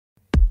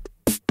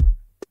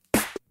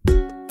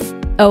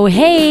Oh,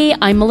 hey,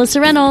 I'm Melissa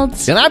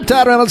Reynolds. And I'm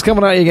Todd Reynolds,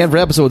 coming at you again for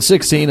episode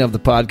 16 of the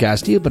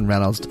podcast. You've been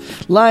Reynolds,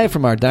 live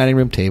from our dining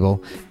room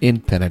table in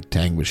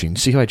Penetang.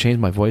 See how I changed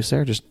my voice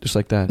there? Just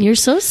like that. You're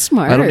so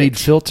smart. I don't need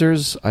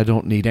filters. I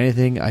don't need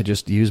anything. I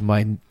just use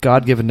my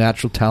God-given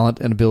natural talent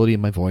and ability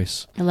in my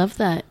voice. I love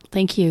that.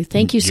 Thank you.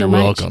 Thank you so much.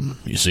 You're welcome.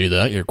 You see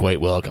that? You're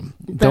quite welcome.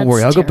 That's Don't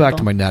worry. I'll go back terrible.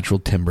 to my natural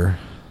timbre.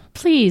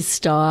 Please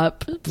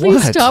stop.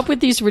 Please What? stop with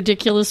these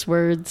ridiculous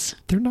words.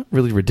 They're not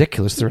really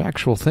ridiculous. They're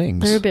actual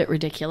things. They're a bit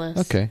ridiculous.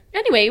 Okay.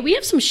 Anyway, we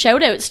have some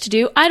shout-outs to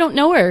do. I don't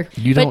know her.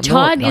 You but don't know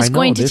Todd it. is I know.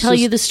 going to This tell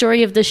is- you the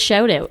story of this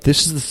shout-out.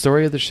 This is the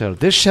story of the shout-out.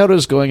 This shout-out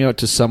is going out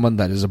to someone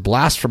that is a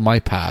blast from my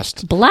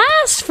past.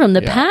 Blast from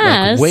the Yeah,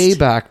 past. like way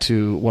back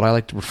to what I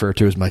like to refer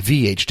to as my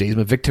VH days,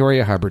 my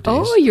Victoria Harbour days.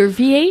 Oh, your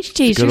VH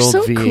days. Good You're old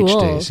so VH cool.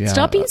 days, yeah.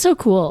 Stop being so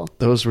cool.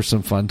 Those were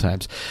some fun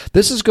times.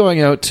 This is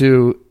going out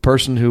to a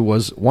person who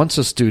was once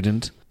a student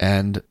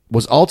and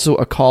was also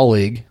a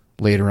colleague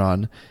later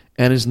on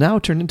and is now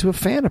turned into a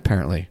fan,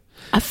 apparently.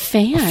 A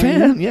fan? A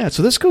fan, yeah.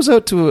 So this goes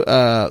out to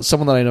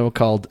someone that I know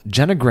called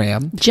Jenna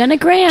Graham. Jenna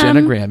Graham.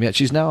 Jenna Graham, yeah.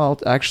 She's now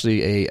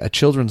actually a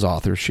children's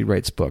author. She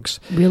writes books.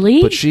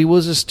 Really? But she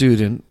was a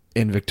student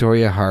in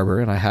Victoria Harbour,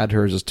 and I had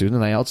her as a student,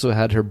 and I also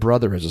had her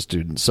brother as a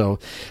student. So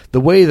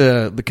the way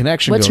the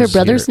connection What's goes her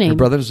brother's here, name? Her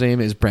brother's name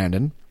is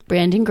Brandon.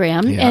 Brandon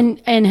Graham. Yeah.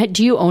 And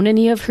do you own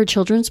any of her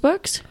children's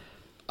books?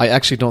 I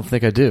actually don't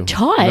think I do.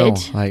 Todd?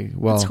 No,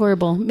 well, That's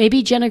horrible.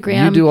 Maybe Jenna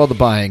Graham. you do all the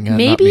buying. Not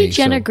Maybe me,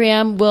 Jenna so.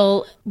 Graham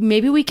will.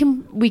 Maybe we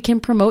can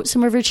promote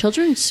some of her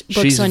children's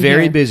books. She's on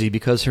very here. busy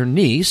because her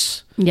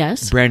niece,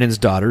 Yes. Brandon's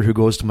daughter, who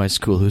goes to my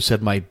school, who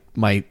said my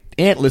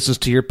aunt listens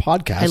to your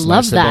podcast. I And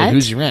love said, that. Well,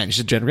 who's your aunt? She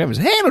said Jenna Graham. I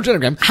said, hey, no, Jenna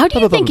Graham. How do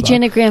Blah, you blah, think blah, blah.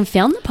 Jenna Graham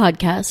found the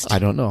podcast? I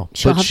don't know.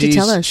 She'll have to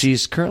tell us.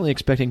 She's currently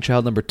expecting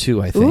child number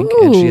 2, I think,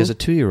 and she Ooh. has a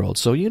 2-year-old.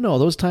 So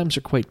those times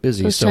are quite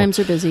busy. Those times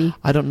are busy.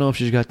 I don't know if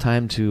she's got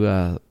time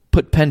to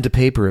put pen to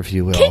paper, if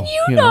you will. Can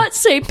you know. not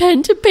say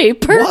pen to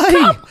paper? Why?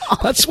 Come on.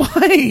 That's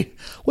why.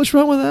 What's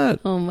wrong with that?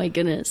 Oh my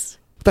goodness.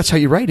 That's how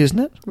you write, isn't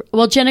it?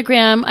 Well, Jenna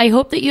Graham, I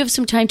hope that you have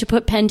some time to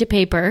put pen to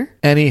paper.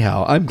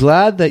 Anyhow, I'm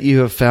glad that you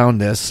have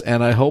found this,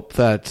 and I hope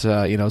that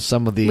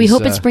some of these. We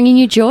hope it's bringing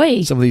you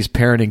joy. Some of these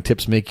parenting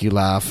tips make you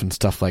laugh and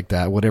stuff like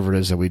that. Whatever it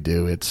is that we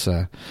do,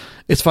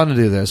 it's fun to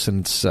do this,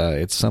 and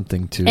it's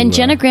something to. And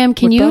Jenna Graham,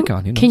 can look you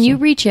back on, you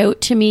reach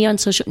out to me on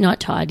social? Not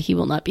Todd, he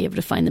will not be able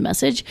to find the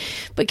message.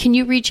 But can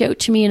you reach out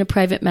to me in a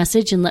private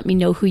message and let me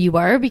know who you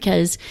are,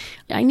 because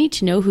I need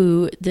to know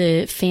who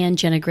the fan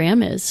Jenna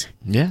Graham is.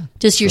 Yeah.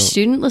 Does your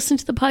student listen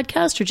to the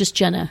podcast, or just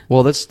Jenna?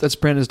 Well, that's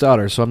Brandon's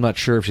daughter, so I'm not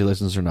sure if she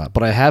listens or not.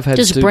 But I have had.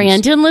 Does students,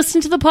 Brandon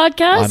listen to the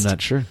podcast?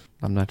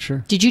 I'm not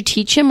sure. Did you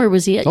teach him, or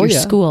was he at your yeah.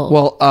 school?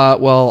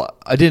 Well,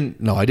 I didn't.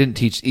 No, I didn't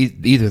teach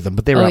either of them,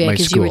 but they were at my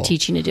because school. you were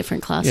teaching a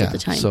different class at the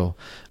time. So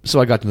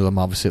I got to know them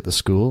obviously at the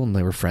school, and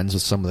they were friends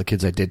with some of the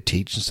kids I did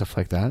teach and stuff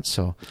like that.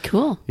 So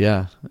Cool.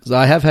 yeah, so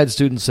I have had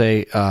students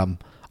say, "I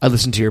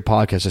listened to your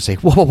podcast." I say,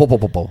 "Whoa, whoa, whoa, whoa,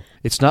 whoa, whoa!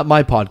 It's not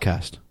my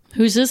podcast.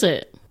 Whose is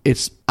it?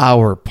 It's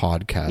our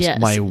podcast. Yes.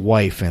 My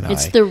wife and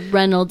It's I." the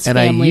Reynolds and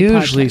family I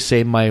usually podcast.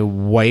 say my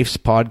wife's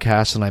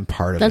podcast, and I'm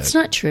part of it. That's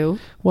not true.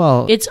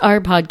 Well, It's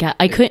our podcast.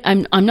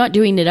 I'm not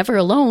doing it ever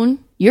alone.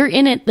 You're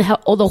in it the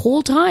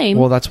whole time.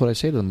 well, that's what I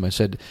say to them. I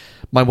said,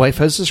 "My wife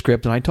has the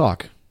script, and I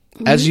talk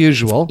as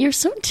usual." You're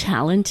so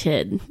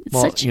talented. It's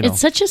Well, it's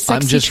such a sexy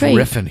I'm just trait.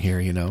 riffing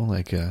here,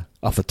 like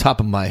off the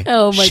top of my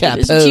Oh my chapeau.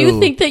 goodness. Do you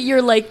think that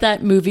you're like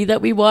that movie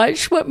that we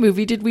watched? What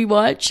movie did we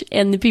watch?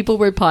 And the people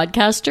were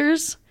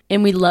podcasters,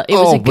 and we love it.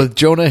 Was with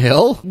Jonah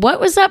Hill? what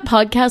was that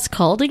podcast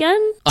called again?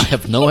 I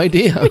have no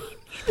idea.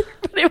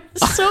 But it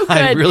was so good.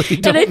 I really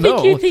don't and I think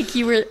know. you think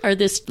you are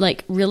this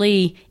like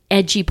really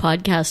edgy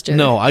podcaster.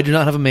 No, I do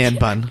not have a man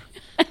bun.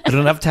 I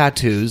don't have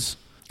tattoos.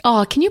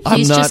 Oh, can you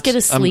please I'm just not- get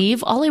a I'm-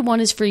 sleeve? All I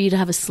want is for you to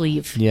have a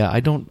sleeve. Yeah, I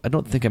don't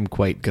think I'm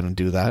quite going to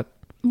do that.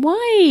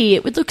 Why?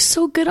 It would look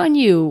so good on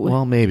you.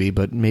 Well, maybe,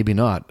 but maybe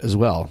not as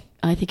well.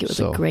 I think it would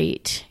so- look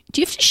great.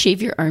 Do you have to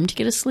shave your arm to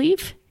get a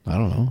sleeve? I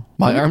don't know.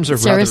 My arms are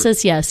Sarah rather,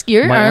 says yes.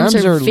 Your my arms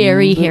are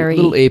very hairy.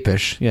 little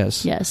apish,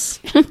 yes. Yes.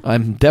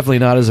 I'm definitely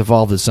not as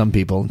evolved as some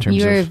people in terms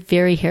You're a of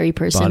very hairy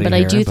person, body but I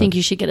hair, do but- think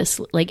you should get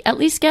at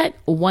least get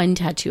one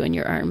tattoo on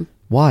your arm.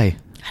 why.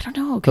 I don't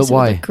know, But because it would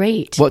why? look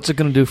great. What's it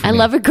going to do for I me?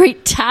 love a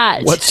great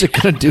tat. What's it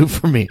going to do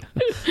for me?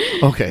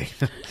 Okay.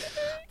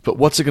 But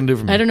what's it going to do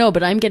for me? I don't know,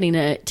 but I'm getting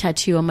a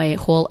tattoo on my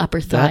whole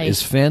upper thigh. That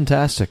is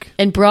fantastic.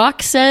 And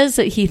Brock says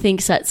that he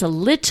thinks that's a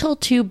little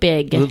too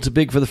big A little too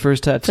big for the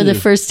first tattoo. for the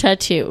first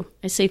tattoo.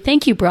 I say,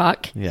 thank you,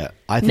 Brock. Yeah.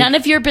 I think, None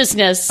of your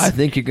business. I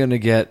think you're going to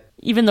get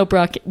Even though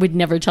Brock would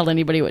never tell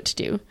anybody what to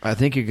do. I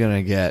think you're going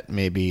to get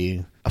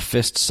maybe a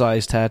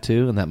fist-sized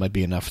tattoo, and that might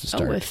be enough to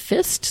start. Oh, a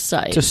fist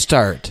size. To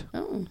start.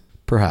 Oh.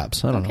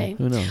 Perhaps. I don't Okay. know.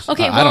 Who knows?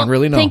 Okay, I don't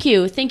really know. Thank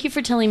you. Thank you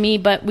for telling me,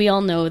 but we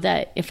all know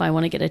that if I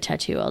want to get a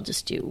tattoo, I'll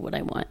just do what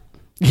I want.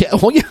 Yeah,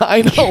 well, yeah,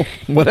 I know.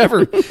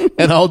 Whatever.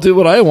 And I'll do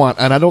what I want,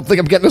 and I don't think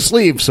I'm getting a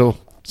sleeve, so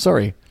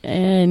sorry.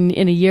 And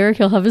in a year,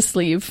 he'll have a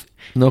sleeve.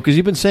 No, because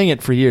you've been saying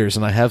it for years,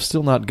 and I have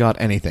still not got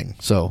anything,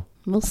 so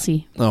We'll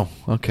see. Oh,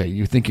 okay.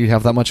 You think you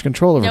have that much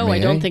control over me? No, I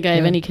don't think I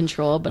have any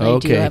control, but I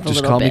do have a little bit.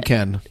 Just call me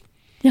Ken.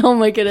 Oh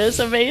my goodness,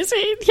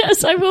 amazing.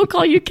 Yes, I will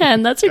call you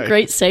Ken. That's a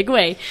great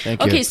segue.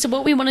 Thank you. Okay, so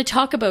what we want to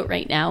talk about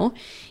right now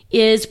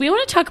is we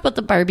want to talk about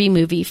the Barbie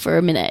movie for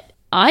a minute.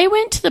 I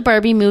went to the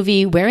Barbie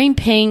movie wearing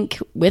pink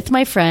with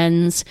my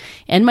friends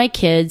and my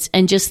kids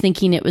and just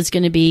thinking it was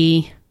going to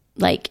be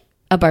like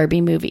a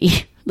Barbie movie.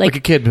 Like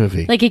a kid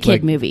movie. Like a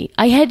kid movie.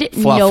 I had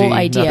fluffy, no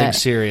idea. Nothing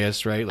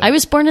serious, right? I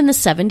was born in the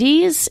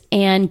 70s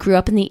and grew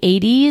up in the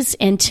 80s.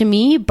 And to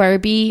me,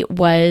 Barbie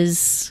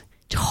was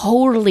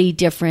totally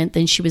different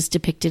than she was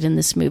depicted in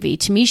this movie.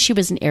 To me, she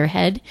was an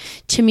airhead.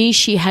 To me,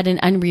 she had an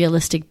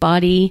unrealistic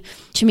body.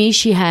 To me,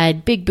 she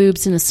had big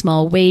boobs and a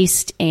small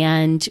waist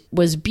and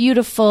was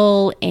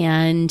beautiful.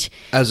 And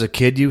as a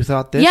kid, you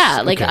thought this?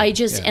 Yeah, like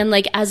and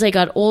like as I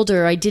got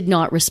older, I did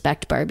not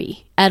respect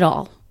Barbie at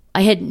all.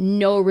 I had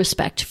no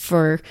respect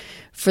for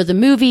the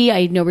movie.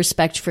 I had no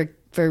respect for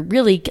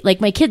really, like,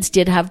 my kids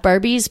did have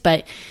Barbies,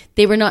 but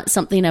they were not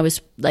something I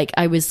was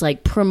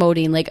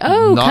promoting, like,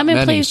 oh, not come and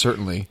many, play.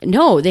 Certainly.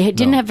 No, they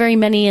didn't have very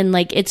many. And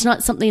like, it's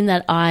not something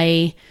that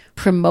I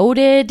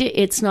promoted.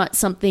 It's not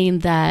something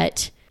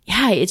that,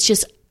 it's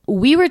just,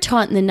 we were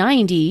taught in the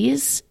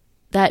 90s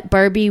that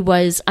Barbie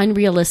was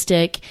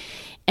unrealistic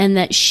and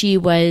that she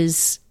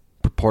was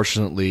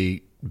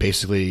proportionately,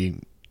 basically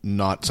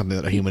not something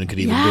that a human could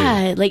even do.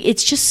 Yeah, like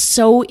it's just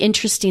so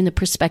interesting the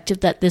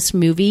perspective that this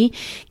movie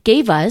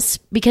gave us,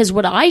 because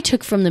what I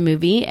took from the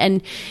movie,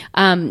 and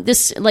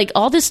this, like,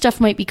 all this stuff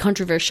might be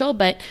controversial,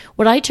 but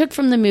what I took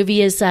from the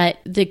movie is that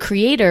the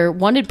creator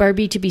wanted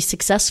Barbie to be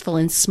successful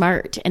and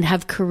smart and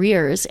have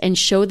careers and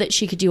show that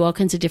she could do all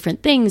kinds of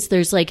different things.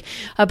 There's like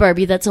a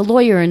Barbie that's a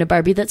lawyer and a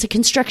Barbie that's a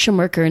construction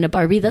worker and a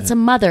Barbie that's a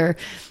mother.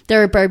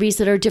 There are Barbies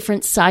that are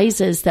different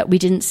sizes that we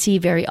didn't see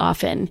very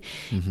often.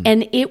 Mm-hmm.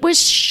 And it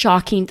was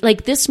shocking.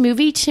 Like, this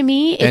movie to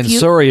me,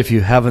 sorry if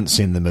you haven't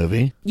seen the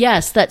movie.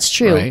 Yes, that's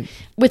true.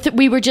 Right.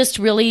 We were just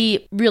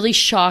really, really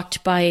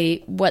shocked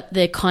by what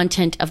the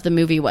content of the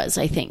movie was,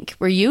 I think.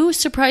 Were you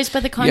surprised by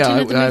the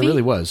content of the movie? I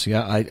really was.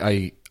 Yeah,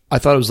 I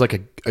thought it was like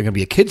going to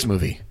be a kids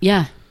movie.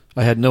 Yeah.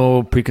 I had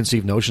no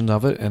preconceived notions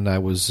of it, and I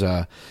was,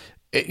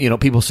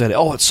 people said,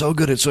 oh, it's so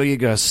good, so you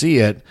got to see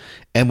it.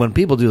 And when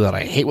people do that,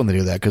 I hate when they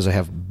do that, because I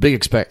have big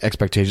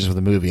expectations for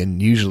the movie,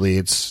 and usually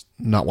it's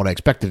not what I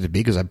expected it to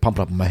be, because I pumped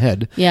up in my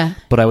head. Yeah.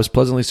 But I was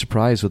pleasantly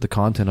surprised with the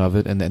content of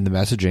it and the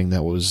messaging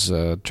that was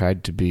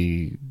tried to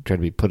be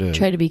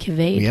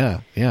conveyed.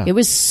 Yeah, yeah. It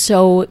was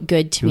so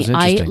good to me.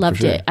 I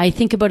loved it. I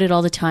think about it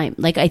all the time.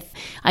 Like,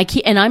 I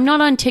keep, and I'm not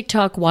on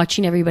TikTok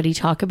watching everybody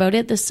talk about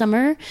it this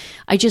summer.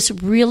 I just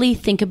really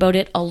think about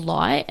it a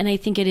lot, and I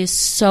think it is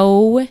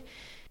so.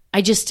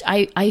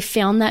 I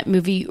found that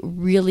movie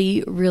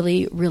really,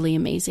 really, really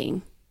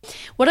amazing.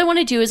 What I want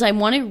to do is I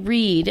want to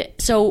read.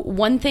 So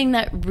one thing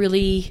that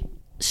really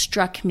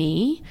struck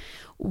me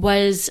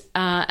was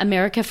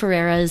America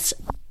Ferrera's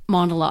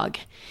monologue.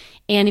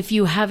 And if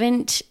you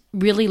haven't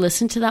really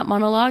listened to that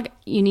monologue,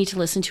 you need to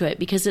listen to it,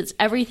 because it's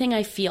everything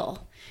I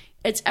feel.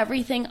 It's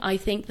everything I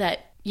think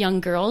that young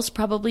girls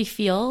probably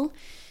feel,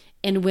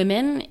 and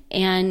women.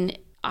 And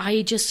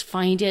I just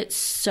find it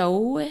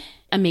so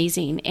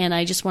amazing, and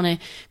I just want to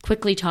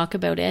quickly talk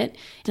about it.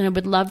 And I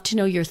would love to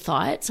know your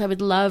thoughts. I would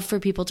love for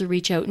people to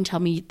reach out and tell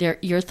me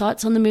your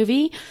thoughts on the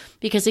movie,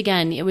 because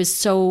again, it was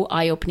so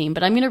eye-opening.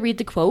 But I'm going to read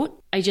the quote.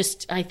 I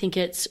think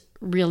it's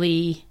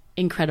really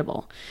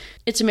incredible.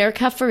 It's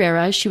America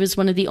Ferrera. She was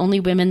one of the only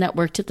women that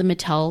worked at the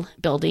Mattel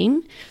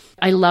building.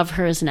 I love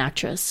her as an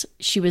actress.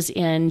 She was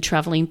in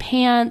Traveling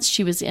Pants.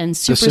 She was in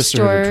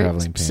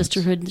Superstore.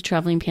 Sisterhood of the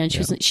Traveling Pants.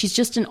 She's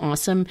just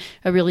a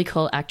really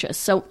cool actress.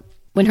 So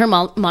when her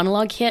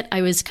monologue hit,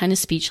 I was kind of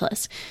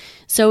speechless.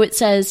 So it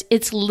says,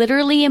 "It's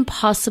literally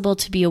impossible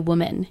to be a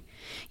woman.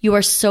 You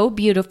are so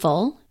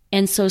beautiful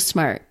and so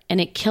smart, and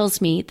it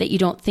kills me that you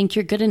don't think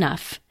you're good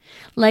enough.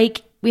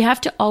 Like, we have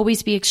to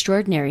always be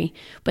extraordinary,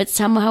 but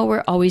somehow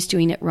we're always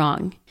doing it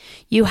wrong.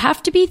 You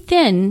have to be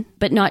thin,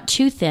 but not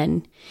too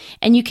thin.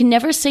 And you can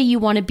never say you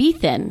want to be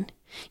thin.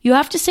 You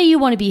have to say you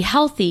want to be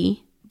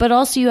healthy, but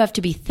also you have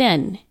to be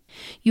thin.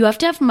 You have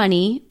to have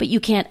money, but you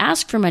can't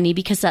ask for money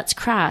because that's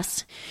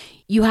crass.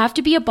 You have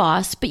to be a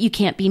boss, but you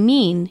can't be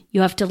mean.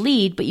 You have to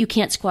lead, but you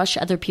can't squash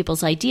other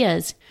people's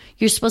ideas.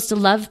 You're supposed to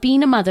love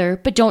being a mother,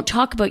 but don't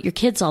talk about your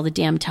kids all the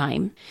damn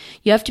time.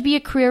 You have to be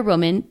a career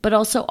woman, but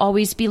also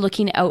always be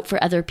looking out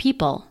for other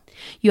people.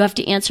 You have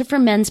to answer for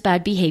men's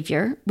bad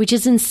behavior, which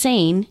is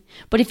insane,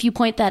 but if you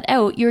point that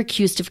out, you're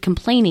accused of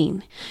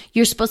complaining.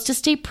 You're supposed to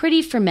stay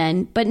pretty for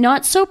men, but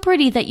not so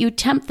pretty that you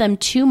tempt them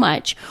too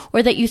much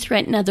or that you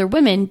threaten other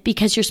women,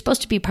 because you're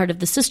supposed to be part of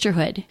the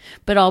sisterhood.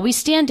 But always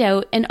stand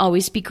out and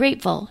always be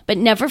grateful, but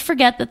never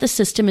forget that the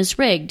system is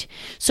rigged.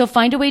 So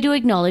find a way to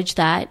acknowledge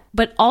that,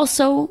 but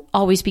also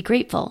always be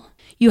grateful.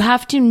 You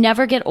have to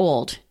never get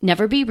old,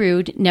 never be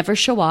rude, never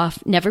show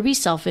off, never be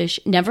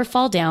selfish, never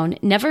fall down,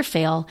 never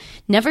fail,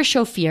 never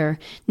show fear,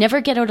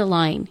 never get out of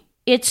line.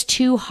 It's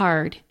too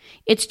hard.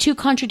 It's too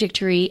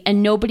contradictory,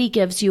 and nobody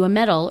gives you a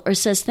medal or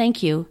says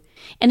thank you.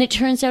 And it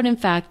turns out, in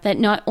fact, that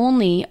not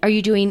only are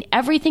you doing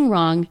everything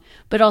wrong,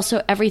 but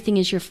also everything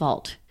is your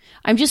fault.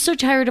 I'm just so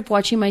tired of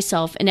watching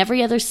myself and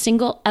every other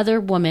single other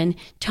woman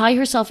tie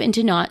herself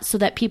into knots so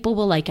that people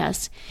will like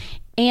us.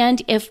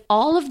 And if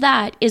all of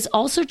that is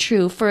also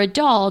true for a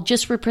doll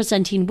just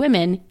representing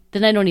women,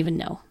 then I don't even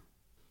know.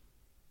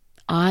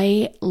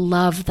 I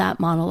love that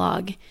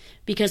monologue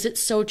because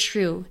it's so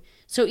true.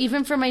 So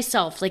even for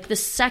myself, like the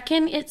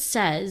second it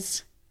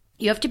says,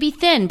 you have to be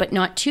thin, but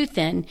not too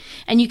thin.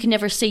 And you can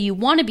never say you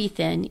want to be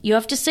thin. You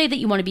have to say that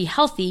you want to be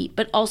healthy,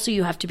 but also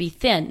you have to be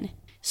thin.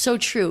 So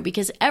true,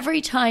 because every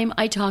time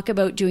I talk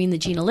about doing the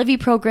Gina Livy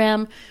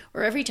program,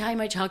 or every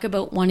time I talk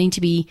about wanting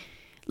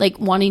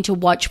to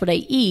watch what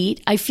I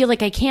eat, I feel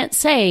like I can't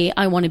say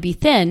I want to be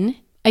thin.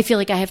 I feel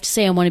like I have to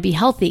say I want to be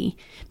healthy,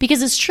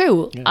 because it's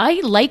true. Yeah.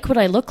 I like what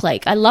I look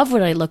like. I love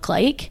what I look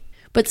like,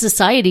 but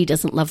society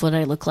doesn't love what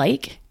I look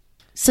like.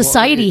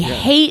 Society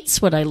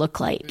hates what I look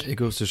like. It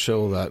goes to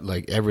show that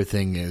like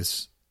everything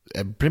is,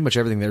 pretty much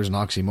everything there's an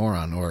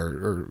oxymoron,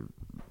 or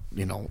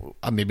you know,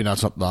 maybe not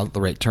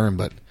the right term,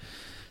 but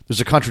there's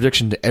a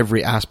contradiction to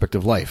every aspect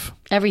of life.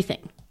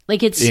 Everything.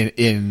 Like it's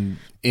in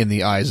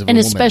the eyes of a woman.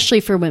 And especially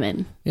for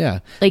women. Yeah.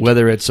 Like,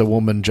 whether it's a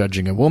woman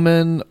judging a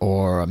woman,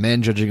 or a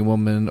man judging a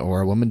woman,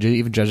 or a woman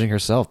even judging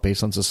herself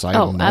based on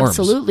societal norms.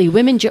 Absolutely.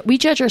 Women, we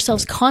judge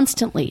ourselves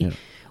constantly. Yeah.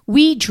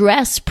 We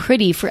dress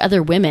pretty for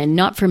other women,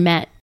 not for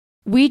men.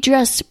 We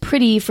dress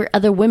pretty for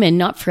other women,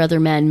 not for other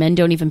men. Men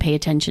don't even pay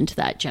attention to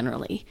that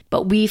generally.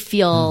 But we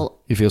feel...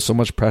 You feel so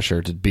much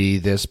pressure to be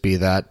this, be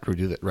that, or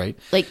do that, right?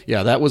 Like,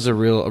 yeah, that was a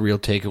real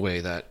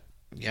takeaway that,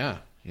 yeah,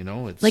 you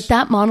know, it's... Like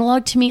that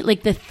monologue to me,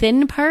 like the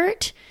thin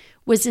part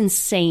was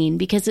insane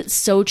because it's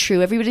so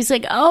true. Everybody's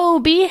like, oh,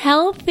 be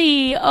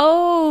healthy.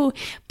 Oh,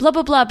 blah,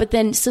 blah, blah. But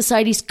then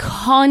society's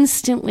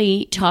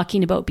constantly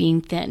talking about being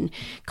thin,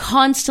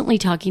 constantly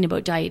talking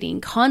about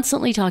dieting,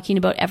 constantly talking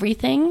about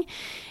everything.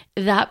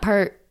 That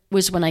part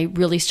was when I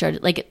really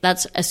started, like,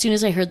 that's, as soon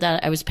as I heard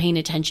that, I was paying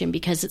attention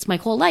because it's my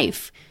whole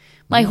life.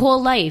 My whole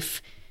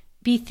life.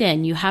 Be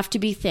thin. You have to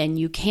be thin.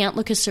 You can't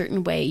look a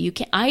certain way.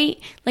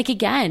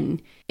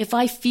 Again, if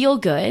I feel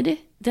good,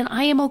 then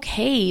I am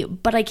okay,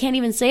 but I can't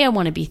even say I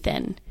want to be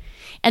thin.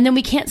 And then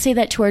we can't say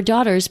that to our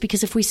daughters,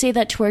 because if we say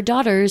that to our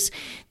daughters,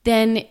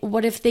 then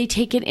what if they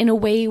take it in a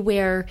way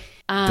where...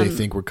 they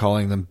think we're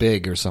calling them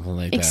big or something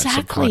like that,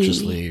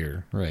 subconsciously,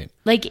 or right.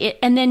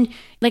 And then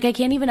I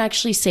can't even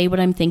actually say what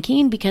I'm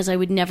thinking because I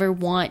would never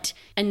want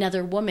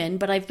another woman,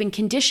 but I've been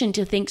conditioned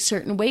to think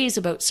certain ways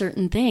about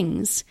certain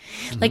things.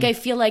 Mm-hmm. Like I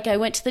feel like I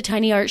went to the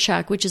Tiny Art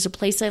Shack, which is a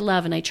place I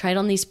love, and I tried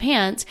on these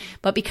pants,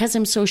 but because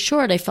I'm so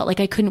short, I felt like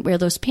I couldn't wear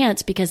those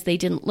pants because they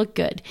didn't look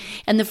good.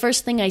 And the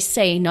first thing I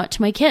say, not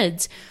to my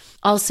kids,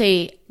 I'll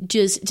say,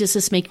 does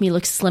this make me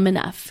look slim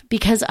enough?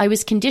 Because I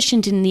was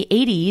conditioned in the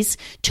 80s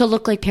to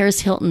look like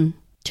Paris Hilton,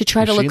 to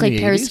try to look like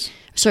Paris...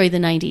 Sorry, the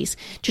 90s.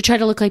 To try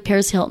to look like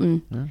Paris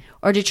Hilton,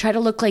 or to try to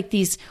look like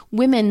these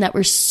women that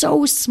were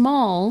so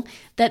small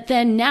that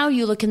then now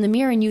you look in the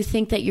mirror and you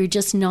think that you're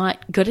just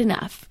not good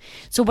enough.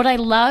 So what I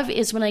love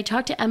is when I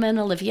talk to Emma and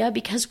Olivia,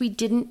 because we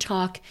didn't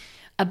talk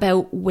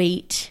about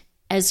weight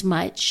as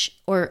much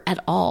or at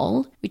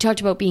all. We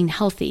talked about being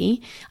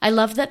healthy. I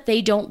love that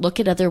they don't look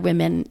at other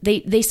women.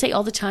 They say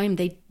all the time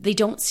they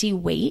don't see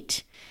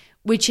weight,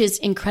 which is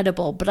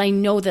incredible. But I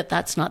know that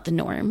that's not the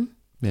norm.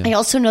 Yeah. I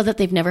also know that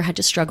they've never had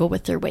to struggle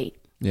with their weight.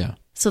 Yeah.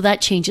 So that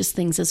changes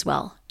things as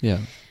well. Yeah.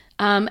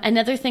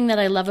 Another thing that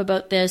I love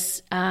about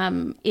this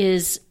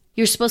is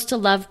you're supposed to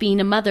love being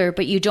a mother,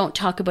 but you don't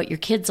talk about your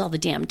kids all the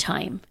damn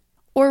time.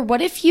 Or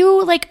what if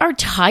you are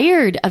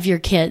tired of your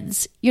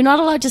kids? You're not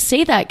allowed to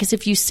say that, because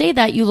if you say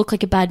that, you look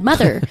like a bad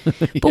mother.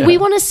 But we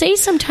want to say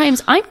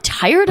sometimes, I'm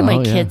tired of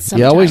my kids sometimes.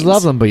 You always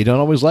love them, but you don't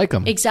always like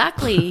them.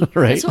 Exactly.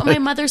 Right? That's what my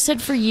mother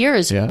said for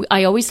years. Yeah.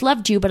 I always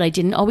loved you, but I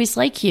didn't always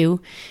like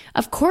you.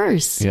 Of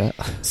course. Yeah.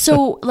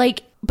 So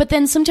but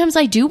then sometimes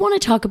I do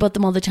want to talk about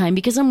them all the time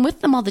because I'm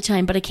with them all the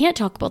time, but I can't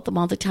talk about them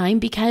all the time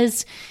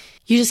because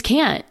you just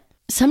can't.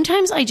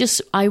 Sometimes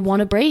I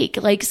want to break.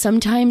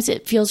 Sometimes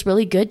it feels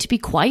really good to be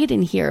quiet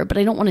in here, but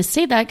I don't want to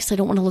say that because I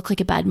don't want to look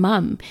like a bad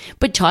mom.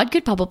 But Todd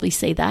could probably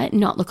say that and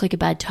not look like a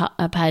bad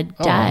dad.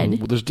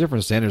 Well, there's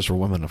different standards for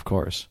women, of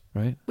course,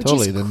 right? Which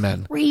totally is than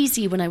men.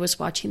 Crazy when I was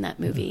watching that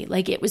movie.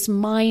 It was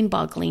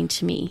mind-boggling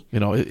to me.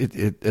 You know,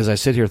 as I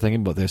sit here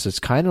thinking about this, it's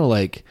kind of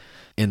like,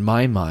 in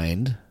my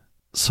mind,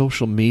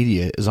 social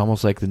media is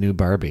almost like the new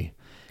Barbie,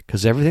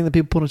 because everything that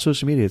people put on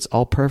social media, it's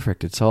all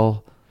perfect. It's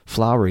all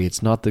flowery.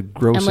 It's not the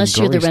gross unless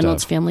and you're the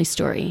Reynolds stuff. Family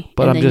story.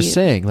 But I'm just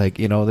saying,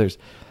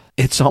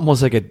 it's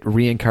almost like a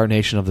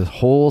reincarnation of the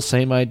whole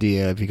same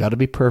idea of you got to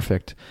be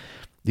perfect.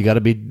 You got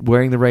to be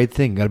wearing the right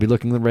thing. You got to be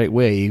looking the right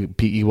way.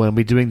 You want to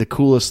be doing the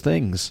coolest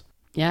things.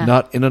 Yeah.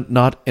 Not in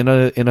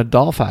a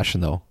doll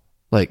fashion though.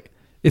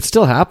 It's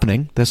still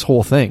happening, this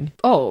whole thing.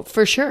 Oh,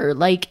 for sure.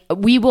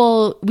 We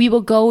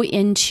will go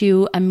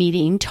into a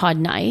meeting, Todd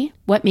and I.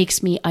 What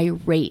makes me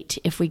irate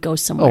if we go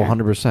somewhere? Oh,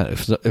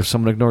 100%. If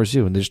someone ignores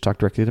you and they just talk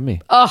directly to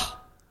me. Oh.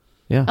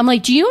 Yeah. I'm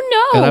like, do you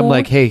know? And I'm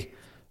like, hey,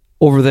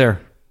 over there.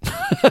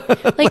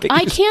 Like,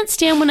 I can't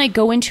stand when I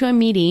go into a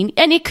meeting,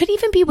 and it could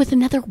even be with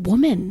another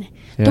woman.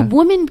 Yeah. The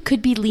woman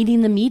could be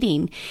leading the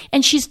meeting,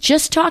 and she's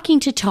just talking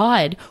to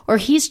Todd, or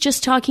he's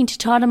just talking to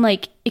Todd. I'm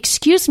like,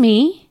 excuse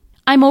me,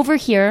 I'm over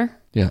here.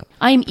 Yeah.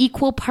 I'm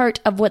equal part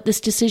of what this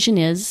decision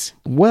is.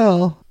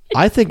 Well,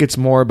 I think it's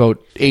more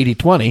about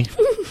 80-20.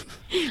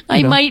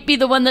 I might be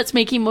the one that's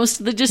making most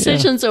of the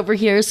decisions over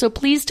here, so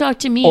please talk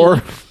to me.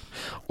 Or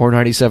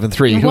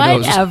 97.3.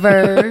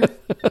 Whatever.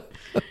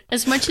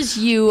 As much as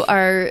you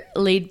are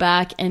laid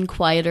back and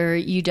quieter,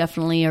 you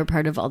definitely are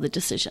part of all the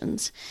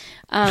decisions.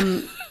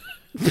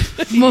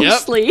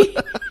 Mostly.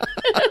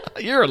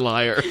 You're a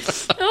liar.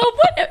 Oh,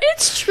 but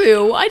it's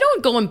true. I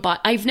don't go and buy.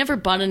 I've never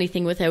bought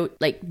anything without,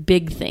 like,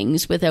 big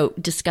things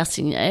without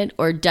discussing it,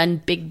 or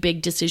done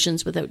big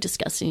decisions without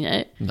discussing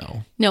it.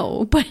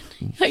 No, but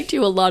I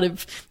do a lot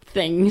of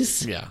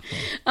things. Yeah.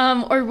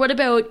 Or what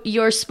about,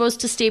 you're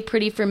supposed to stay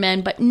pretty for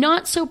men, but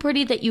not so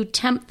pretty that you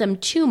tempt them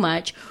too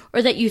much,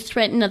 or that you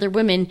threaten other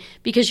women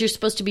because you're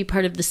supposed to be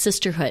part of the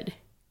sisterhood.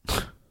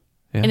 Yeah.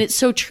 And it's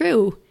so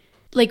true.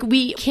 Like,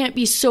 we can't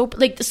be so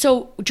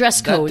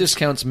dress code. That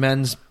discounts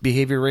men's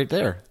behavior right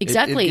there.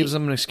 Exactly. It gives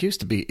them an excuse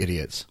to be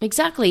idiots.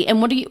 Exactly. And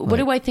what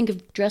do I think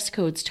of dress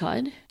codes,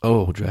 Todd?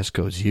 Oh, dress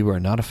codes. You are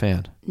not a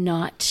fan.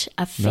 Not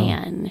a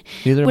fan. No.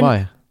 Neither am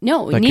I.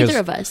 No, neither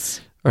of us.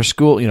 Our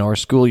school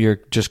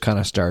year just kind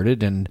of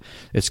started, and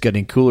it's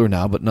getting cooler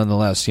now, but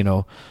nonetheless,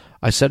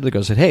 I said to the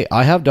girls, hey,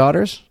 I have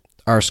daughters.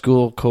 Our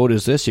school code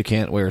is this. You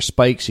can't wear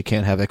spikes. You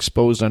can't have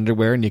exposed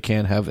underwear, and you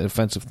can't have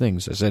offensive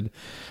things. I said,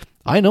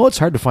 I know it's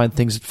hard to find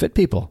things that fit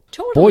people.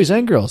 Totally. Boys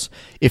and girls.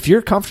 If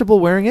you're comfortable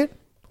wearing it,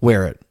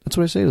 wear it. That's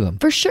what I say to them.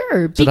 For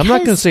sure. But I'm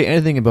not going to say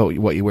anything about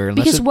what you wear.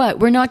 Because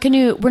we're not going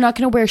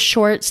to wear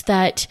shorts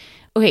that,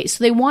 okay,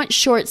 so they want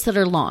shorts that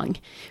are long,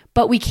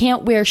 but we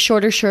can't wear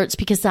shorter shorts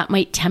because that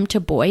might tempt a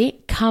boy.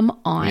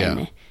 Come on.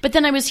 Yeah. But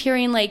then I was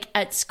hearing, like,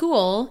 at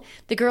school,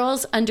 the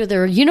girls under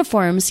their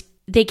uniforms,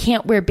 they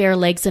can't wear bare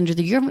legs under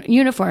the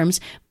uniforms,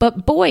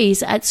 but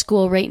boys at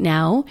school right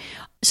now,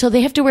 so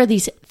they have to wear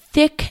these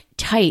thick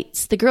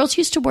tights. The girls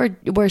used to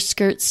wear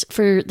skirts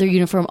for their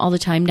uniform all the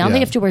time. Now they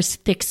have to wear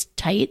thick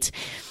tights.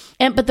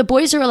 But the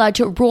boys are allowed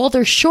to roll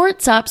their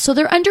shorts up so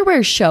their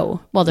underwear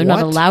show. Well, they're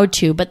not allowed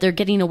to, but they're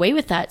getting away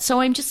with that.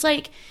 So I'm just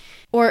like,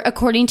 or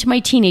according to my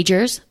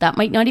teenagers, that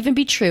might not even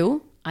be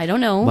true. I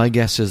don't know. My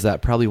guess is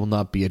that probably will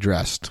not be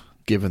addressed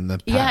given the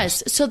past.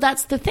 Yes, so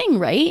that's the thing,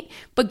 right?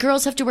 But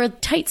girls have to wear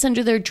tights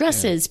under their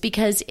dresses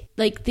because,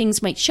 like,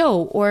 things might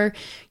show. Or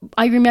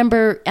I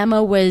remember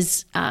Emma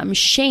was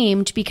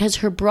shamed because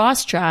her bra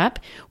strap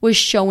was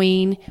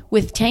showing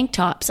with tank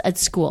tops at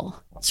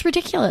school. It's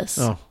ridiculous.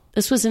 Oh.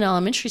 This was in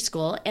elementary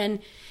school, and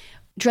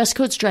dress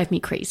codes drive me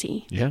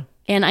crazy. Yeah.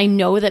 And I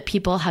know that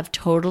people have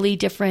totally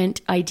different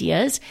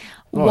ideas.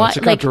 Oh, it's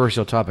a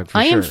controversial topic for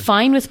sure. I am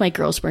fine with my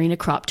girls wearing a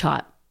crop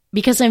top,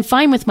 because I'm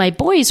fine with my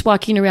boys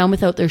walking around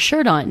without their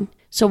shirt on.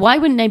 So why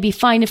wouldn't I be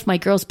fine if my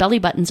girls' belly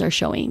buttons are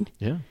showing?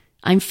 Yeah.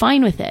 I'm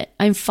fine with it.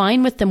 I'm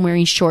fine with them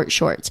wearing short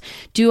shorts.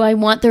 Do I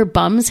want their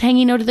bums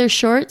hanging out of their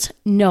shorts?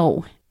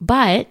 No.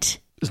 But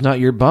it's not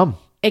your bum.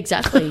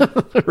 Exactly.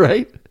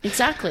 Right?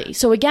 Exactly.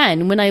 So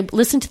again, when I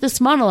listened to this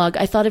monologue,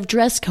 I thought of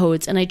dress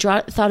codes, and I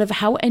thought of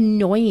how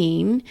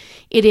annoying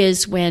it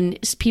is when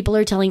people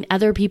are telling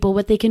other people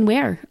what they can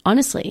wear.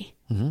 Honestly.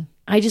 Mm-hmm.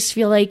 I just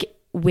feel like,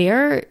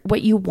 wear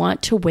what you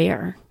want to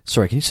wear.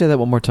 Sorry, can you say that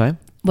one more time?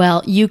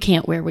 Well, you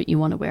can't wear what you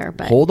want to wear,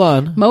 but hold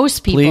on.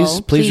 Most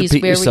people, please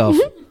repeat yourself.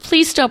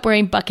 Please stop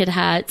wearing bucket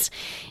hats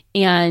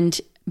and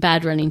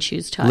bad running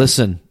shoes, Todd.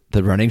 Listen,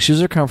 the running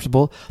shoes are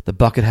comfortable. The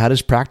bucket hat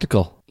is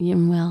practical. Yeah,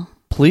 well,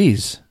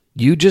 please,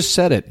 you just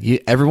said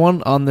it.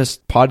 Everyone on this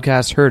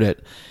podcast heard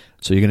it.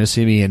 So you're going to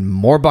see me in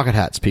more bucket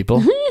hats,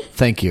 people.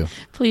 Thank you.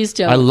 Please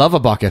don't. I love a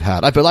bucket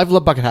hat. I've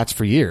loved bucket hats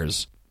for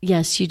years.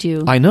 Yes, you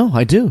do. I know,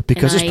 I do,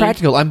 because it's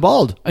practical. I'm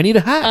bald. I need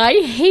a hat. I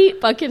hate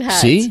bucket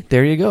hats. See,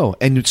 there you go.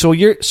 And so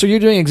you're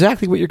doing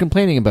exactly what you're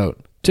complaining about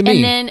to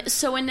me. And then,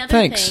 so another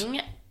thing,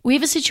 we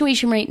have a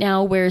situation right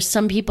now where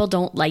some people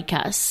don't like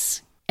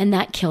us, and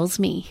that kills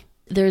me.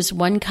 There's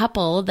one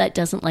couple that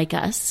doesn't like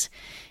us,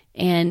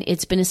 and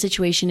it's been a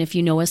situation. If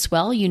you know us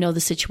well, you know the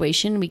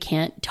situation. We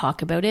can't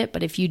talk about it,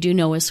 but if you do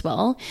know us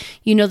well,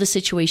 you know the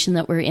situation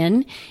that we're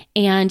in,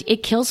 and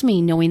it kills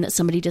me knowing that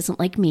somebody doesn't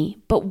like me.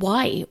 But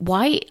why?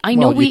 I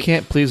know you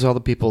can't please all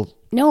the people.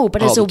 No,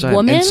 but as a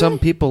woman, and some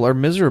people are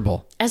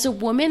miserable. As a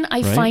woman,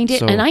 I find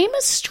it, and I am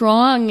a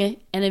strong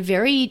and a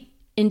very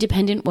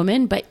independent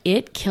woman, but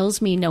it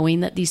kills me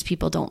knowing that these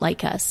people don't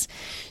like us.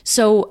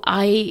 So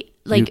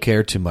you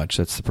care too much.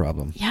 That's the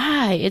problem.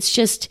 Yeah, it's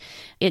just.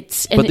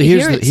 But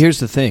here's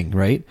the thing,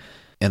 right?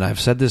 And I've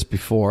said this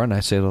before, and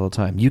I say it all the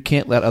time. You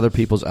can't let other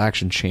people's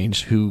actions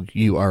change who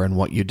you are and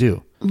what you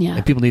do. Yeah.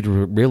 And people need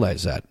to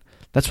realize that.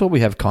 That's why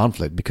we have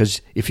conflict,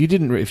 because if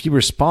you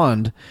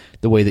respond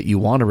the way that you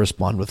want to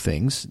respond with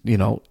things,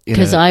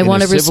 because I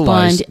want to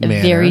respond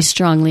very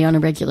strongly on a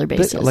regular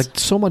basis. Like,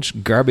 so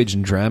much garbage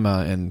and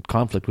drama and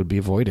conflict would be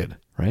avoided,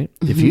 right?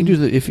 Mm-hmm. If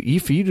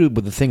you do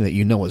the thing that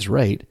you know is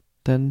right,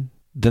 then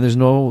then there's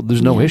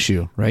no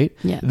issue, right?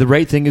 Yeah. The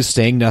right thing is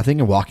saying nothing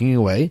and walking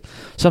away.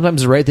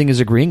 Sometimes the right thing is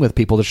agreeing with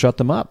people to shut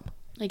them up,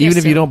 even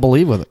if you don't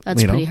believe with it.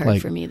 That's pretty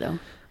hard for me, though.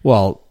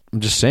 Well, I'm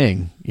just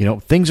saying,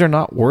 things are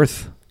not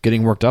worth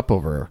getting worked up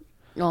over.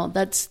 Well,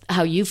 that's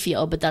how you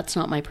feel, but that's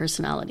not my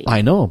personality.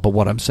 I know, but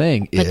what I'm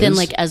saying is... But then,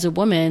 as a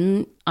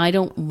woman, I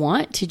don't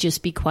want to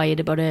just be quiet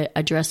about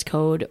a dress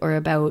code or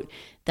about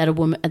that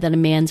a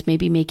man's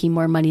maybe making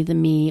more money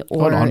than me.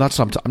 Or no, I'm not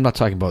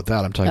talking about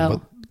that. I'm talking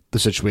about the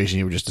situation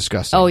you were just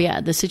discussing. Oh,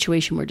 yeah, the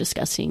situation we're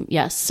discussing.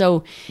 Yes,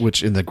 so...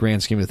 Which, in the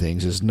grand scheme of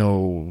things, is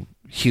no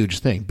huge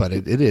thing, but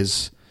it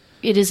is...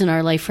 It is in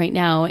our life right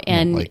now.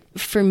 And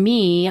for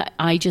me,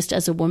 I just,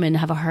 as a woman,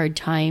 have a hard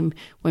time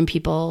when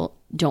people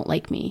don't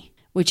like me,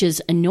 which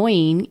is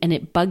annoying, and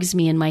it bugs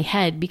me in my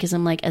head because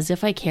I'm like, as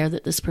if I care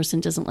that this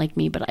person doesn't like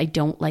me, but I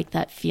don't like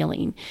that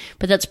feeling.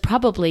 But that's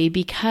probably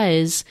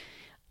because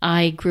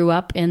I grew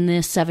up in the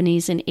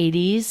 70s and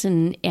 80s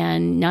and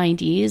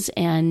 90s,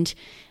 and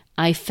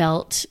I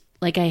felt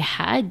like I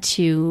had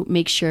to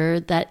make sure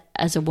that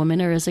as a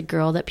woman or as a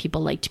girl that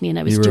people liked me and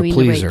I was doing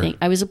the right thing.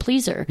 I was a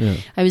pleaser. Yeah.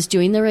 I was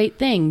doing the right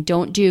thing.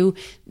 Don't do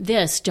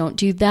this. Don't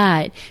do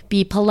that.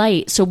 Be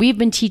polite. So we've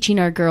been teaching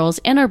our girls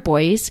and our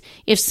boys,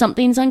 if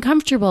something's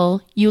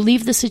uncomfortable, you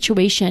leave the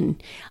situation.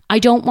 I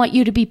don't want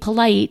you to be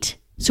polite.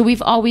 So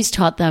we've always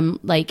taught them,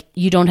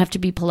 you don't have to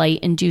be polite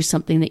and do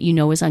something that you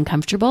know is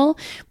uncomfortable.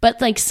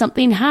 But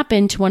something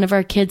happened to one of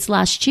our kids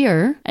last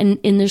year and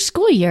in their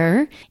school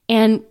year,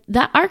 and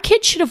that our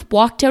kid should have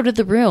walked out of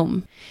the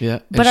room. Yeah,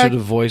 but should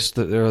have voiced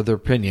their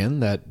opinion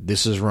that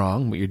this is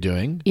wrong, what you're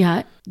doing.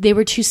 Yeah, they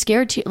were too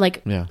scared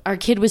to, our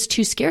kid was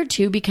too scared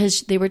to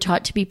because they were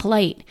taught to be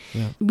polite.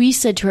 Yeah. We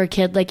said to our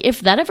kid,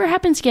 if that ever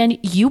happens again,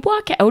 you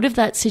walk out of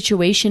that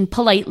situation,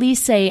 politely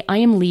say, I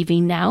am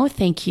leaving now,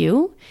 thank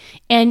you.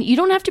 And you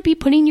don't have to be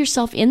putting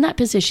yourself in that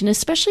position,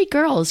 especially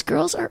girls.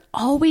 Girls are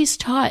always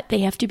taught they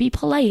have to be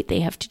polite.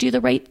 They have to do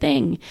the right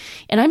thing.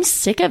 And I'm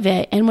sick of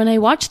it. And when I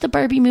watched the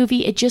Barbie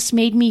movie, it just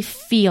made me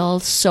feel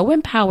so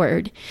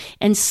empowered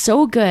and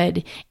so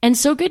good. And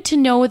so good to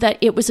know that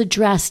it was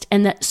addressed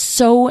and that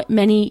so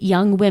many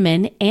young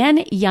women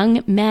and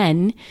young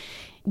men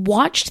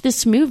watched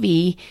this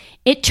movie.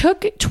 It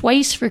took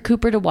twice for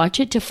Cooper to watch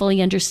it to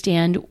fully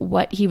understand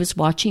what he was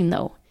watching,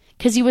 though.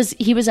 Because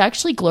he was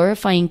actually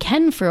glorifying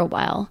Ken for a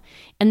while.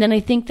 And then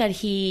I think that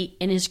he,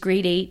 in his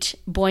grade 8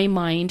 boy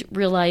mind,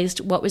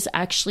 realized what was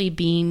actually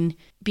being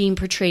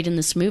portrayed in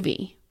this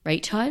movie.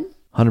 Right, Todd?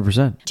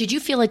 100%. Did you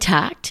feel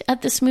attacked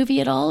at this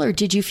movie at all? Or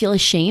did you feel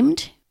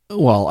ashamed?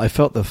 Well, I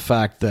felt the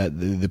fact that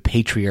the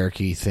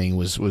patriarchy thing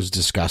was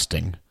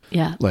disgusting.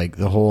 Yeah.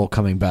 The whole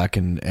coming back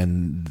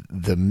and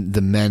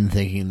the men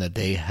thinking that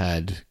they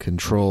had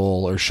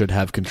control or should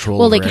have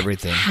control over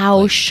everything.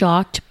 How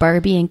shocked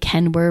Barbie and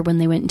Ken were when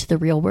they went into the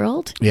real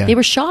world. Yeah. They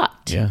were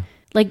shocked. Yeah.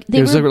 It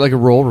was like a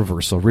role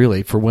reversal,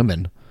 really, for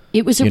women.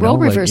 It was a role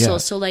reversal.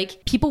 So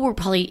people were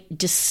probably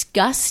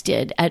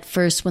disgusted at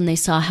first when they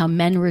saw how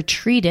men were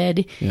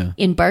treated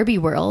in Barbie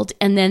world.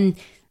 And then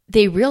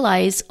they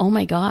realize, oh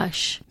my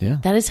gosh,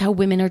 that is how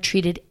women are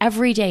treated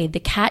every day. The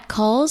cat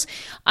calls.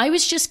 I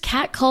was just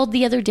catcalled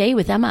the other day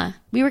with Emma.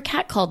 We were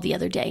catcalled the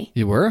other day.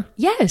 You were?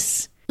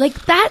 Yes.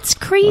 That's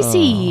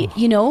crazy,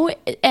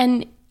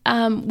 and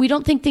we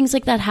don't think things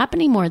like that happen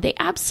anymore. They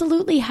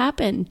absolutely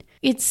happen.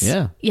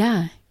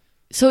 Yeah.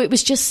 So it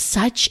was just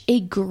such a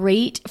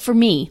great, for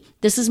me,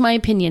 this is my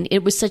opinion,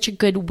 it was such a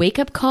good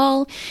wake-up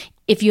call.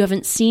 If you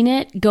haven't seen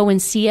it, go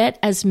and see it.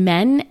 As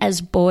men, as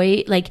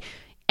boy,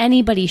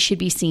 anybody should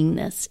be seeing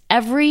this.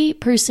 Every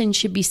person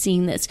should be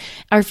seeing this.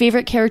 Our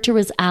favorite character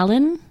was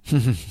Alan.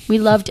 We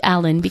loved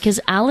Alan because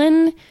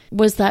Alan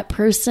was that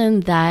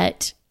person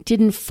that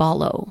didn't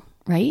follow,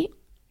 right?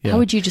 Yeah. How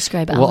would you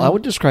describe Alan? Well, I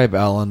would describe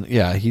Alan,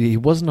 he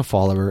wasn't a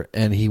follower,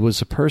 and he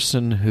was a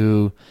person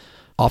who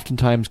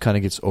oftentimes kind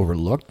of gets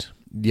overlooked,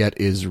 yet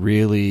is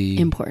really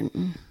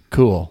important.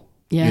 Cool.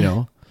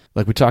 Yeah.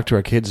 We talk to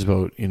our kids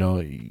about,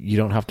 you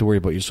don't have to worry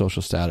about your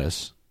social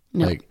status.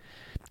 No.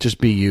 Just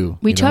be you.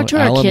 We talked to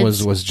our Alan kids.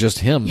 Alan was just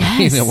him.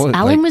 Yes,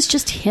 Alan was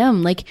just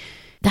him.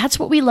 That's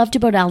what we loved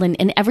about Alan.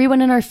 And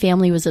everyone in our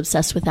family was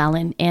obsessed with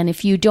Alan. And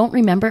if you don't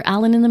remember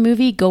Alan in the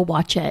movie, go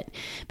watch it.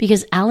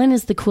 Because Alan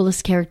is the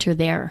coolest character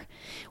there.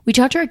 We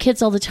talk to our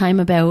kids all the time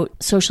about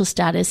social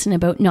status and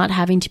about not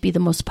having to be the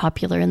most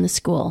popular in the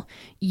school.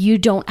 You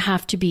don't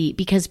have to be,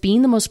 because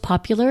being the most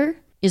popular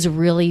is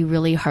really,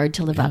 really hard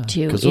to live up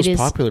to. Because those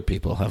popular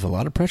people have a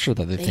lot of pressure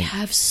that they think. They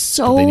have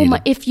so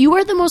much. If you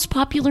are the most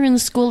popular in the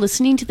school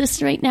listening to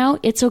this right now,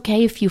 it's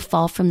okay if you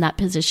fall from that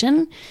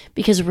position.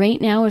 Because right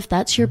now, if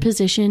that's your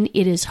position,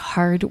 it is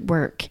hard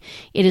work.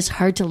 It is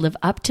hard to live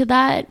up to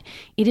that.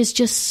 It is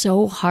just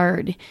so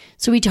hard.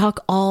 So we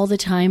talk all the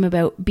time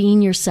about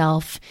being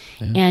yourself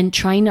and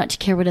trying not to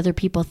care what other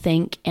people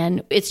think.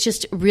 And it's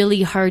just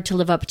really hard to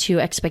live up to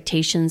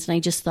expectations. And I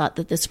just thought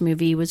that this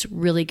movie was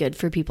really good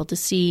for people to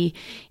see.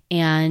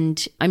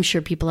 And I'm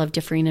sure people have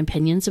differing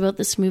opinions about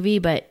this movie,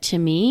 but to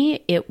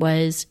me, it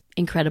was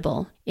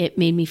incredible. It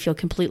made me feel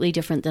completely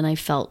different than I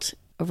felt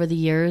over the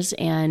years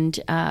and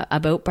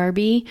about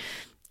Barbie.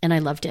 And I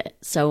loved it.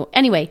 So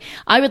anyway,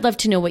 I would love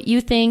to know what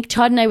you think.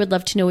 Todd and I would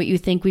love to know what you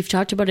think. We've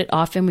talked about it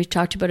often. We've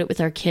talked about it with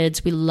our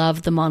kids. We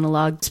love the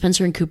monologue.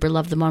 Spencer and Cooper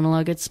love the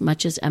monologue as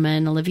much as Emma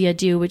and Olivia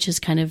do, which is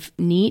kind of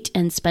neat.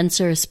 And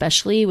Spencer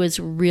especially was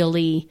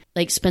really,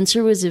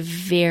 Spencer was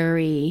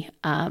very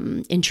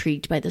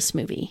intrigued by this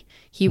movie.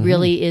 He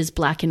really is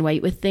black and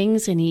white with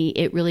things, and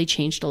it really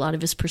changed a lot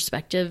of his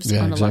perspectives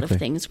on a lot of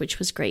things, which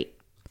was great.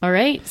 All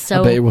right. So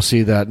I bet you we'll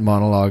see that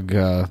monologue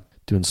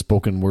doing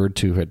spoken word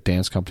too at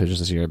dance competitions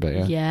this year, I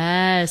bet.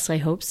 Yes, I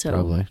hope so.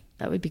 Probably.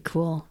 That would be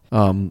cool.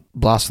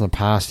 Blast from the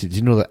past. Did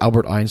you know that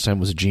Albert Einstein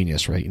was a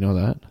genius, right? You know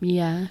that?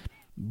 Yeah.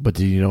 But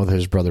did you know that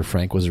his brother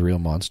Frank was a real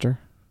monster?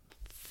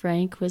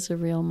 Frank was a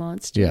real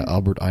monster? Yeah,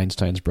 Albert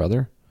Einstein's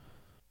brother.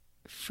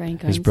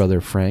 His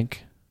brother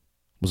Frank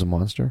was a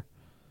monster.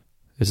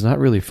 It's not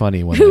really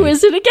funny when Who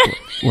is it again?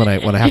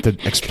 when I have to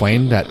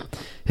explain that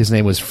his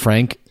name was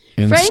Frank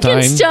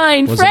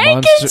Frankenstein.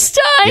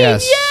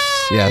 Yes.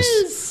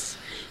 Yes.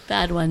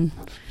 Bad one.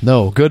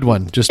 No, good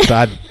one. Just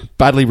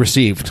badly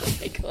received. Oh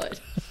my God.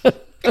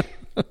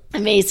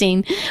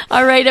 Amazing.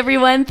 All right,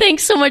 everyone.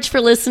 Thanks so much for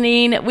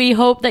listening. We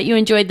hope that you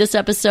enjoyed this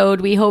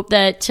episode. We hope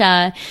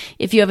that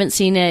if you haven't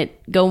seen it,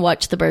 go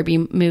watch the Barbie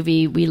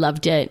movie. We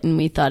loved it, and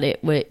we thought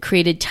it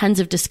created tons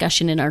of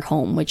discussion in our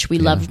home, which we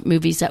love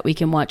movies that we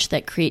can watch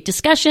that create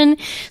discussion.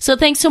 So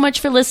thanks so much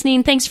for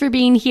listening. Thanks for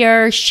being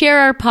here. Share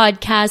our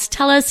podcast.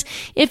 Tell us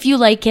if you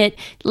like it.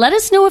 Let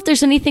us know if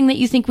there's anything that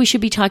you think we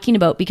should be talking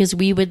about, because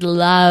we would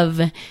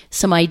love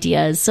some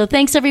ideas. So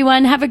thanks,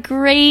 everyone. Have a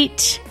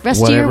great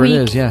rest of your week.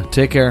 Whatever it is, yeah.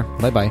 Take care.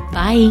 Bye-bye.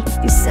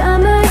 Bye.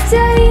 Summer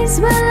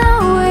days will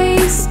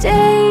always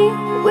stay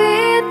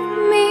with